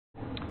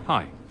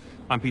Hi,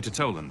 I'm Peter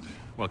Toland.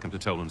 Welcome to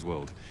Toland's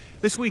World.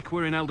 This week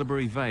we're in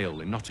Elderbury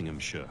Vale in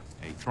Nottinghamshire,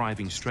 a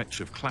thriving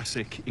stretch of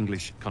classic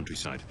English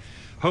countryside.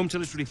 Home to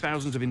literally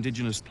thousands of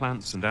indigenous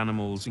plants and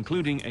animals,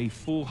 including a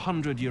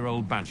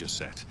 400-year-old badger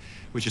set,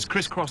 which has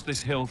crisscrossed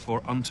this hill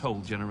for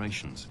untold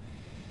generations.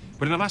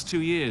 But in the last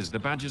 2 years, the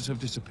badgers have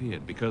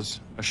disappeared because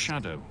a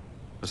shadow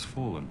has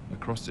fallen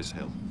across this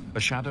hill. A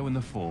shadow in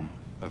the form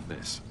of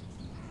this.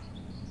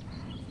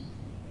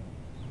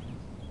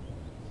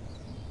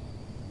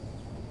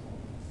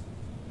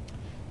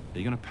 Are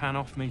you going to pan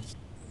off me?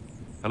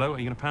 Hello? Are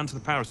you going to pan to the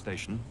power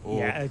station? Or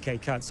yeah, okay,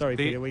 cut. Sorry,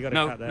 Peter, we got to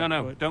cut there.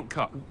 No, don't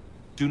cut.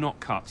 Do not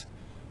cut.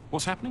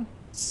 What's happening?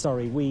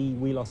 Sorry, we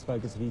lost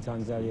focus a few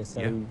times earlier,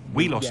 so... Yeah.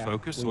 We lost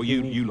focus, or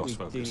you lost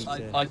focus?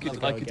 I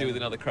could do with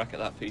another crack at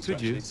that, Peter,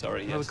 Could you? actually.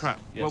 Sorry, Another yes. crack?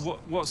 Yes.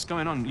 Well, what's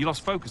going on? You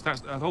lost focus.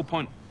 That's the whole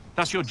point.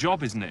 That's your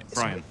job, isn't it,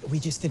 Brian? We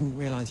just didn't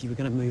realise you were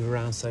going to move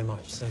around so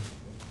much, so...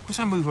 Of course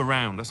I move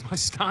around. That's my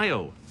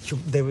style.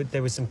 There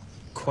were some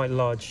quite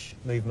large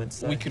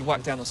movements there. We could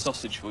whack down a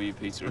sausage for you,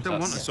 Peter. I don't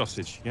want a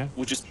sausage, yeah?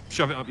 We'll just...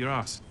 Shove it up your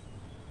ass.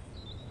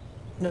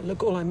 No,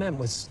 look, all I meant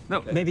was...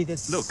 No, maybe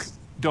this... Look,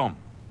 Dom,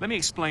 let me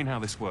explain how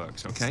this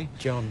works, okay?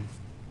 John.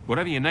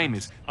 Whatever your name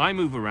is, I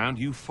move around,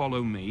 you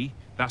follow me.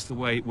 That's the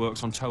way it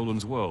works on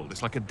Toland's World.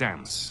 It's like a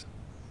dance.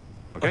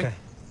 Okay?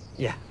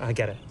 Yeah, I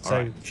get it. All So,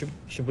 right.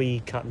 should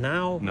we cut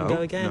now and go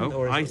again? No,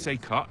 or is I it... say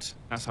cut.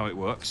 That's how it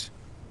works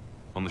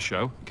on the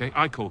show, okay?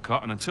 I call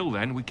cut, and until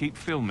then, we keep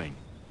filming.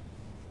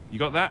 You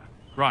got that?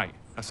 Right.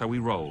 That's how we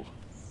roll.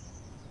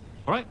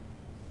 All right?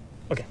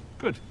 Okay.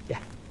 Good. Yeah.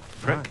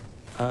 Prick.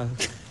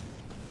 Right.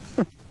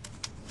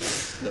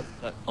 Look,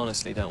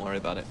 honestly, don't worry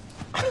about it.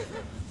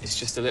 It's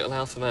just a little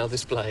alpha male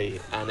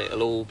display, and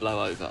it'll all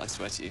blow over, I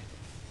swear to you.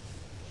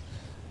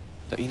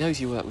 Look, he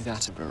knows you work with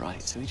Attenborough,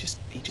 right? So he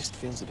just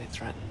feels a bit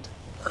threatened.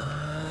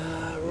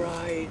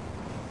 Right.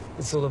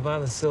 It's all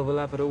about the Silver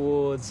Leopard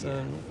Awards.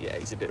 Yeah,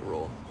 he's a bit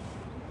raw.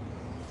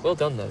 Well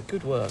done, though.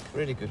 Good work.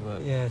 Really good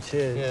work. Yeah,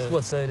 cheers. Yeah.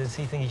 What, so does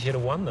he think he should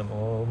have won them,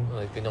 or...? Well,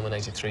 they've been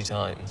nominated 3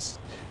 times.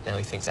 Now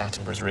he thinks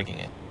Attenborough's rigging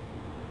it.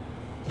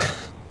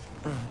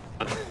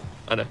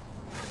 I know.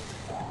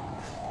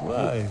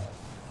 Whoa.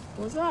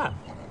 What's that?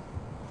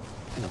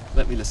 Hang on,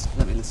 let me listen.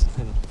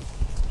 Hang on.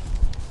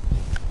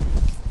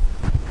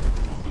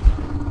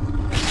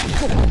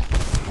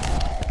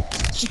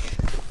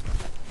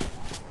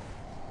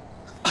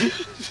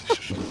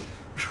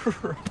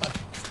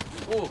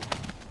 Oh.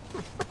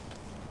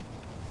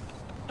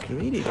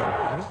 Greedy.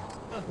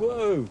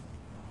 Whoa.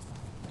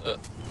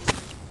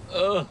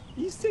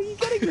 You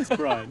getting this,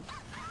 Brian?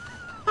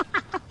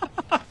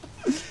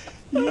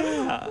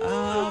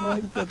 Yeah,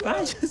 the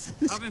badgers.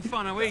 Having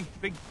fun, are we?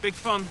 Big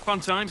fun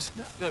times.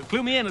 No,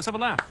 clue me in, let's have a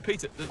laugh.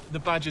 Peter, the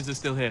badgers are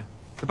still here.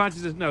 The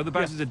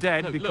badgers are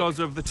dead because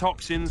of the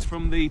toxins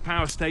from the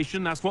power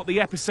station. That's what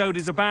the episode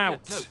is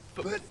about. No,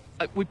 but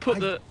we put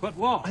But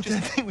what? I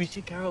don't think we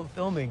should carry on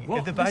filming. What?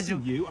 If the badger...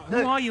 Listen,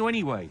 who are you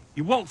anyway?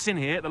 You waltz in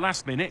here at the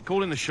last minute,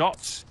 calling the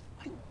shots.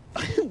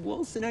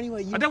 Wilson,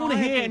 anyway, you I don't want to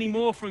hired hear me. any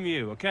more from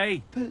you,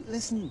 okay? But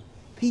listen,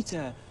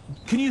 Peter...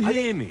 Can you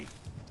hear me?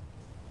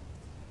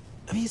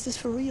 I mean, is this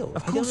for real?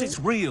 Of course it's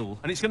real,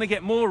 and it's going to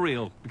get more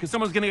real, because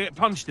someone's going to get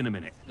punched in a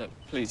minute. No,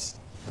 please.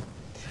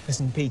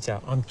 Listen, Peter,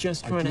 I'm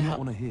just trying to help... I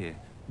do not want to hear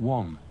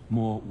one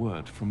more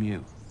word from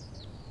you.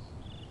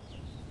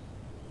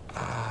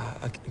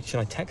 Should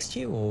I text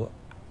you, or...?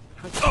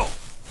 Oh!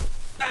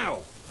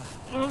 Ow!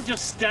 Don't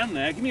just stand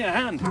there. Give me a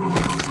hand.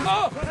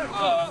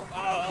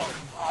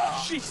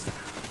 Jeez.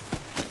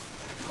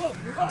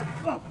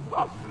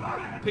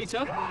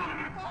 Peter?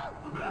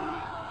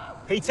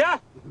 Peter?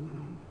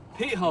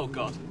 Peter, oh,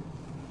 God.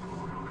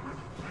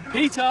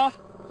 Peter!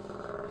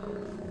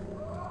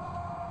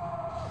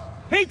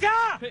 Peter!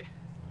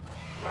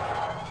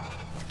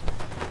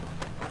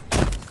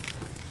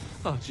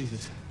 Oh,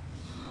 Jesus.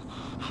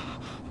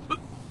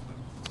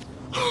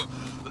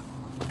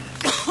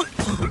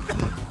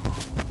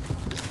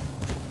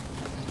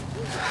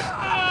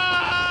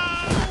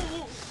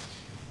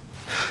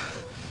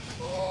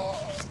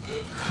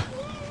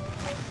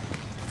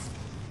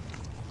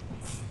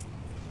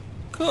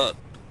 Cut.